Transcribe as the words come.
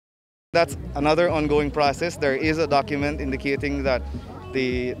That's another ongoing process. There is a document indicating that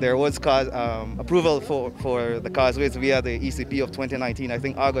there was approval for the Causeways via the ECP of 2019, I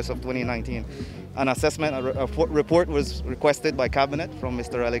think August of 2019. An assessment report was requested by Cabinet from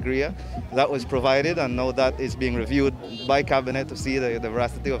Mr. Alegria. That was provided, and now that is being reviewed by Cabinet to see the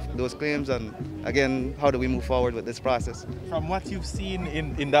veracity of those claims, and again, how do we move forward with this process. From what you've seen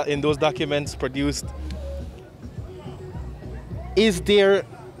in those documents produced, is there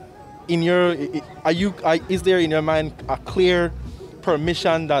in your mind a clear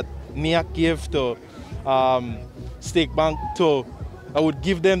permission that NEAC gave to State Bank to would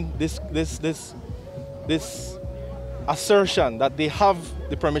give them this assertion that they have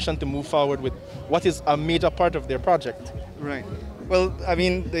the permission to move forward with what is a major part of their project? Right. Well, I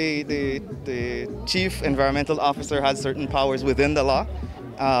mean, the Chief Environmental Officer has certain powers within the law.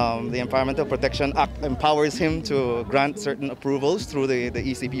 The Environmental Protection Act empowers him to grant certain approvals through the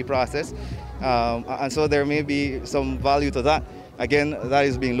ECP process. And so there may be some value to that. Again, that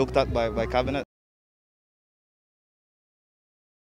is being looked at by Cabinet.